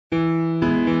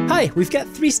Hi, we've got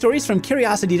 3 stories from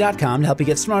Curiosity.com to help you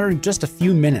get smarter in just a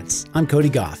few minutes. I'm Cody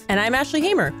Goff. And I'm Ashley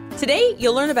Hamer. Today,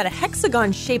 you'll learn about a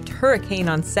hexagon-shaped hurricane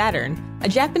on Saturn, a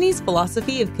Japanese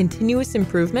philosophy of continuous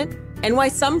improvement, and why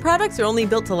some products are only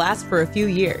built to last for a few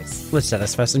years. Let's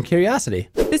satisfy some curiosity.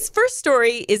 This first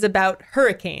story is about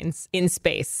hurricanes in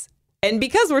space. And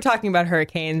because we're talking about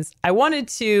hurricanes, I wanted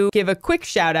to give a quick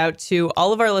shout out to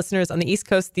all of our listeners on the East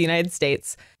Coast of the United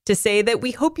States to say that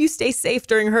we hope you stay safe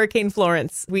during Hurricane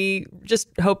Florence. We just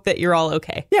hope that you're all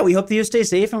okay. Yeah, we hope that you stay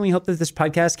safe, and we hope that this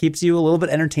podcast keeps you a little bit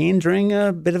entertained during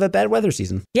a bit of a bad weather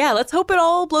season. Yeah, let's hope it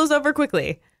all blows over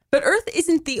quickly. But Earth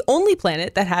isn't the only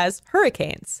planet that has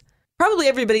hurricanes. Probably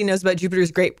everybody knows about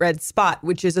Jupiter's Great Red Spot,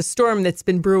 which is a storm that's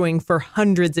been brewing for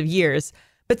hundreds of years.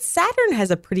 But Saturn has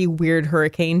a pretty weird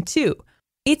hurricane too.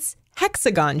 It's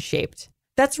hexagon-shaped.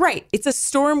 That's right, it's a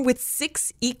storm with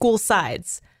 6 equal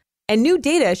sides. And new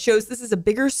data shows this is a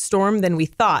bigger storm than we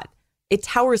thought. It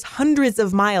towers hundreds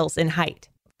of miles in height.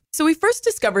 So we first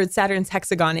discovered Saturn's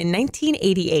hexagon in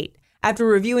 1988 after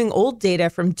reviewing old data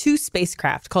from 2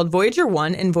 spacecraft called Voyager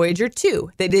 1 and Voyager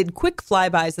 2 that did quick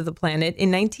flybys of the planet in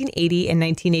 1980 and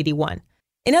 1981.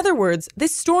 In other words,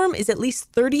 this storm is at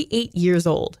least 38 years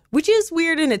old, which is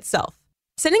weird in itself.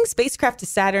 Sending spacecraft to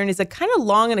Saturn is a kind of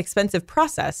long and expensive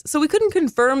process, so we couldn't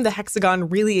confirm the hexagon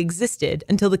really existed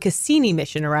until the Cassini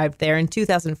mission arrived there in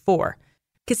 2004.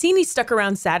 Cassini stuck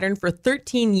around Saturn for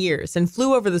 13 years and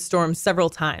flew over the storm several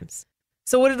times.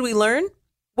 So what did we learn?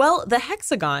 Well, the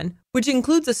hexagon, which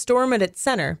includes a storm at its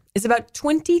center, is about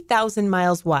 20,000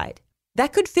 miles wide.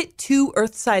 That could fit 2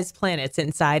 Earth-sized planets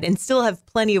inside and still have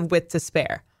plenty of width to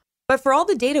spare. But for all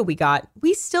the data we got,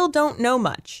 we still don't know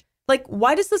much. Like,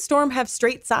 why does the storm have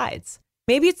straight sides?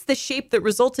 Maybe it's the shape that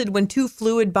resulted when 2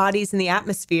 fluid bodies in the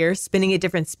atmosphere, spinning at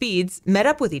different speeds, met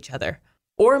up with each other.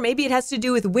 Or maybe it has to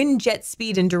do with wind jet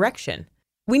speed and direction.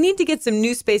 We need to get some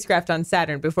new spacecraft on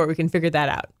Saturn before we can figure that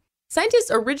out.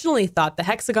 Scientists originally thought the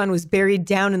hexagon was buried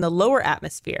down in the lower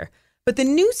atmosphere, but the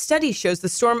new study shows the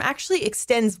storm actually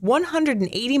extends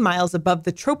 180 miles above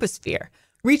the troposphere,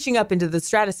 reaching up into the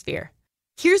stratosphere.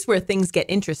 Here's where things get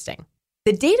interesting.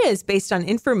 The data is based on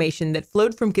information that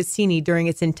flowed from Cassini during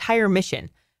its entire mission,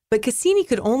 but Cassini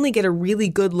could only get a really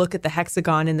good look at the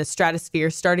hexagon in the stratosphere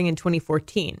starting in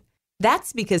 2014.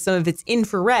 That's because some of its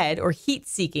infrared or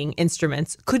heat-seeking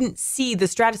instruments couldn't see the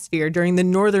stratosphere during the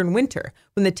northern winter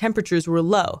when the temperatures were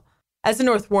low. As the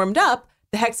North warmed up,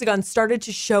 the hexagon started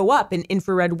to show up in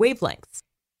infrared wavelengths.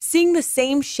 Seeing the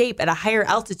same shape at a higher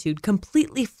altitude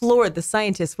completely floored the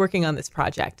scientists working on this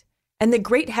project. And the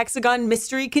Great Hexagon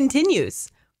mystery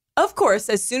continues. Of course,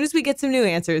 as soon as we get some new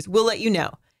answers, we'll let you know.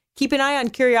 Keep an eye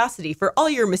on Curiosity for all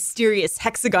your mysterious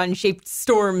hexagon-shaped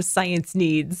storm science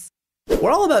needs. We're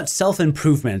all about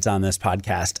self-improvement on this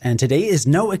podcast, and today is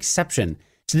no exception.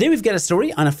 Today we've got a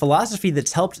story on a philosophy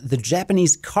that's helped the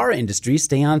Japanese car industry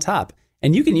stay on top.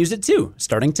 And you can use it too,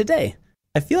 starting today.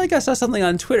 I feel like I saw something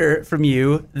on Twitter from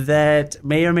you that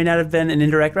may or may not have been an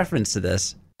indirect reference to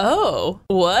this. Oh,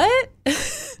 what?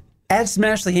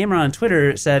 @SmashlyHamer on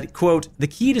Twitter said, quote, "The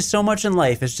key to so much in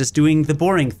life is just doing the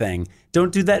boring thing.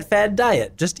 Don't do that fad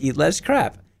diet, just eat less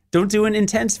crap. Don't do an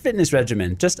intense fitness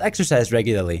regimen, just exercise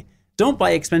regularly. Don't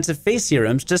buy expensive face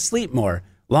serums, just sleep more.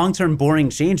 Long-term boring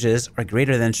changes are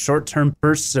greater than short-term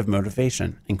bursts of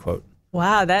motivation," end quote.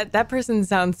 Wow, that person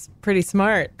sounds pretty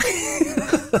smart.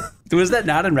 Was that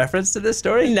not in reference to this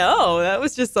story? No, that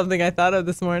was just something I thought of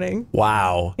this morning.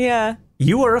 Wow. Yeah.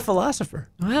 You are a philosopher.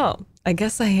 Well, I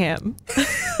guess I am.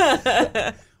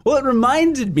 Well, it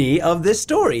reminded me of this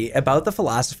story about the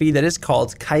philosophy that is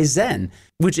called Kaizen,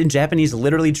 which in Japanese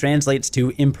literally translates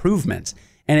to improvement.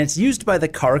 And it's used by the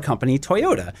car company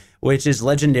Toyota, which is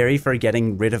legendary for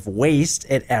getting rid of waste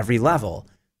at every level.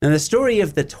 And the story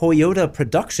of the Toyota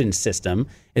production system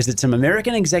is that some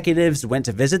American executives went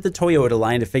to visit the Toyota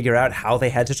line to figure out how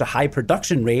they had such a high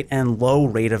production rate and low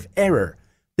rate of error.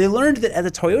 They learned that at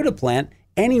the Toyota plant,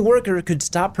 any worker could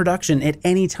stop production at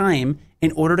any time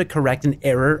in order to correct an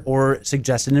error or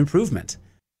suggest an improvement.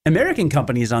 American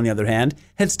companies, on the other hand,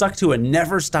 had stuck to a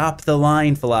never stop the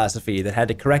line philosophy that had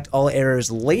to correct all errors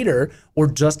later or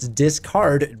just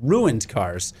discard ruined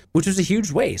cars, which was a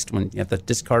huge waste when you have to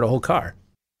discard a whole car.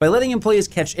 By letting employees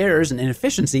catch errors and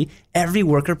inefficiency, every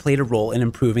worker played a role in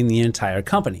improving the entire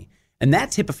company. And that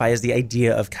typifies the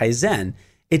idea of Kaizen.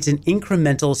 It's an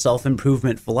incremental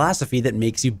self-improvement philosophy that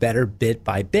makes you better bit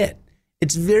by bit.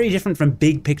 It's very different from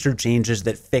big picture changes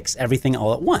that fix everything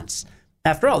all at once.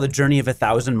 After all, the journey of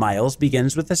 1,000 miles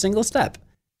begins with a single step.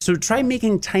 So try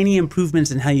making tiny improvements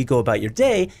in how you go about your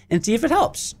day and see if it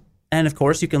helps. And of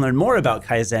course, you can learn more about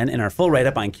Kaizen in our full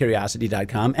write-up on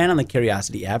Curiosity.com and on the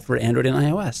Curiosity app for Android and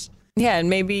iOS. Yeah, and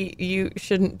maybe you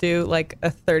shouldn't do like a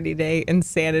 30-day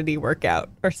insanity workout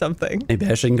or something. Maybe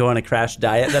I shouldn't go on a crash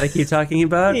diet that I keep talking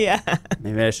about. Yeah.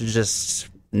 Maybe I should just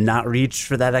not reach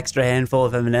for that extra handful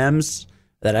of M&Ms,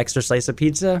 that extra slice of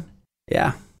pizza.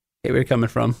 Yeah, get where you're coming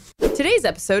from. Today's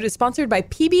episode is sponsored by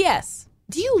PBS.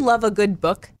 Do you love a good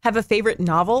book? Have a favorite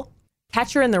novel?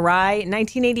 Catcher in the Rye,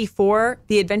 1984,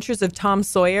 The Adventures of Tom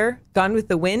Sawyer, Gone with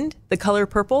the Wind, The Color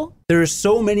Purple. There are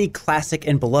so many classic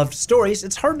and beloved stories,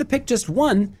 it's hard to pick just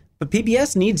one, but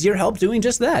PBS needs your help doing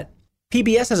just that.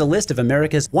 PBS has a list of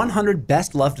America's 100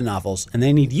 best-loved novels, and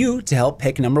they need you to help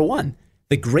pick number one.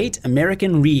 The Great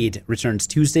American Read returns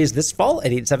Tuesdays this fall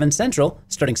at 8, 7 Central,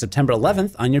 starting September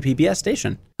 11th on your PBS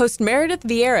station. Host Meredith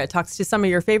Vieira talks to some of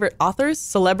your favorite authors,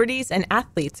 celebrities, and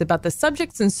athletes about the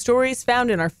subjects and stories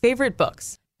found in our favorite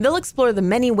books. They'll explore the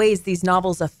many ways these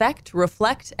novels affect,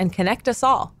 reflect, and connect us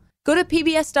all. Go to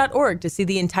pbs.org to see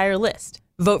the entire list.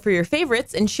 Vote for your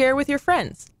favorites and share with your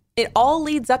friends. It all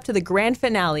leads up to the grand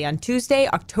finale on Tuesday,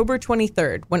 October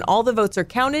 23rd, when all the votes are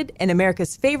counted and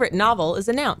America's favorite novel is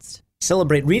announced.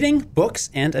 Celebrate reading, books,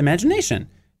 and imagination.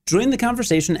 Join the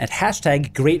conversation at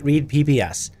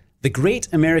 #GreatReadPBS. The Great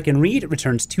American Read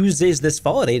returns Tuesdays this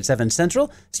fall at 8, 7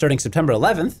 Central, starting September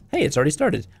 11th. Hey, it's already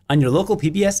started. On your local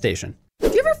PBS station. Do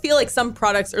you ever feel like some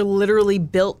products are literally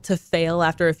built to fail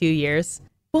after a few years?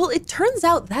 Well, it turns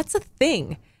out that's a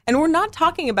thing. And we're not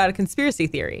talking about a conspiracy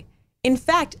theory. In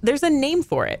fact, there's a name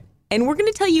for it. And we're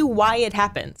going to tell you why it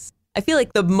happens. I feel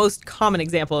like the most common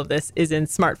example of this is in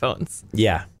smartphones.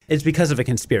 Yeah. It's because of a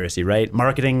conspiracy, right?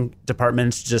 Marketing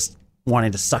departments just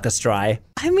wanting to suck us dry.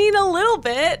 I mean, a little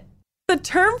bit. The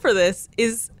term for this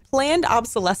is planned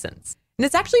obsolescence. And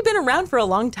it's actually been around for a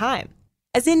long time.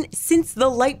 As in, since the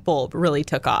light bulb really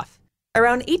took off.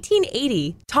 Around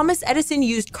 1880, Thomas Edison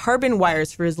used carbon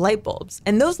wires for his light bulbs,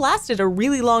 and those lasted a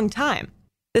really long time.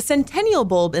 The Centennial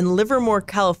bulb in Livermore,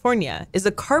 California, is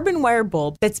a carbon wire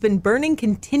bulb that's been burning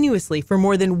continuously for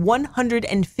more than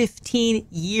 115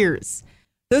 years.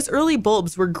 Those early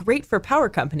bulbs were great for power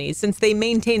companies since they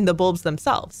maintained the bulbs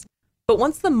themselves. But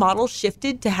once the model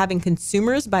shifted to having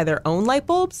consumers buy their own light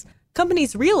bulbs,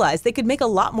 companies realized they could make a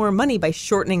lot more money by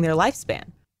shortening their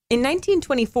lifespan. In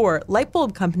 1924, light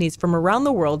bulb companies from around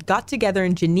the world got together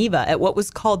in Geneva at what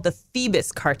was called the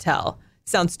Phoebus Cartel.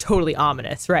 Sounds totally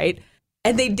ominous, right?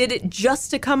 And they did it just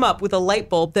to come up with a light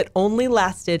bulb that only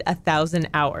lasted 1,000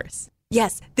 hours.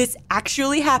 Yes, this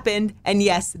actually happened, and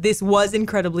yes, this was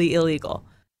incredibly illegal.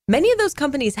 Many of those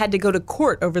companies had to go to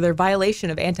court over their violation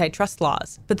of antitrust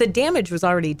laws, but the damage was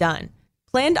already done.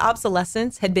 Planned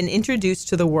obsolescence had been introduced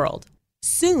to the world.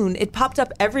 Soon, it popped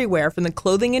up everywhere, from the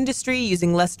clothing industry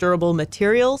using less durable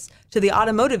materials to the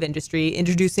automotive industry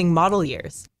introducing model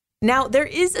years. Now, there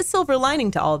is a silver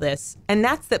lining to all this, and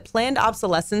that's that planned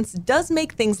obsolescence does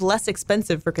make things less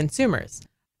expensive for consumers.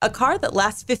 A car that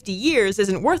lasts 50 years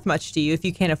isn't worth much to you if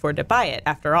you can't afford to buy it,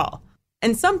 after all.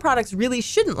 And some products really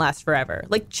shouldn't last forever,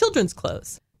 like children's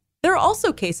clothes. There are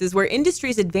also cases where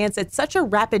industries advance at such a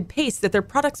rapid pace that their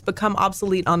products become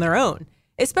obsolete on their own,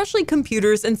 especially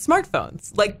computers and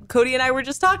smartphones, like Cody and I were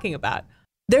just talking about.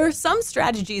 There are some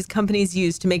strategies companies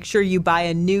use to make sure you buy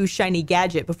a new shiny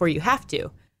gadget before you have to.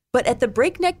 But at the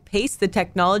breakneck pace the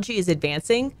technology is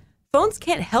advancing, phones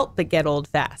can't help but get old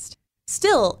fast.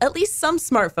 Still, at least some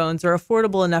smartphones are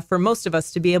affordable enough for most of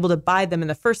us to be able to buy them in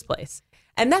the first place.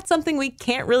 And that's something we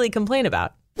can't really complain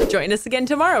about. Join us again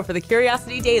tomorrow for the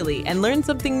Curiosity Daily and learn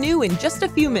something new in just a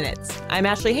few minutes. I'm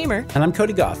Ashley Hamer. And I'm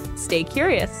Cody Goff. Stay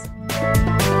curious.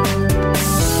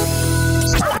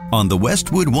 On the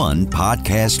Westwood One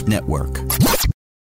Podcast Network.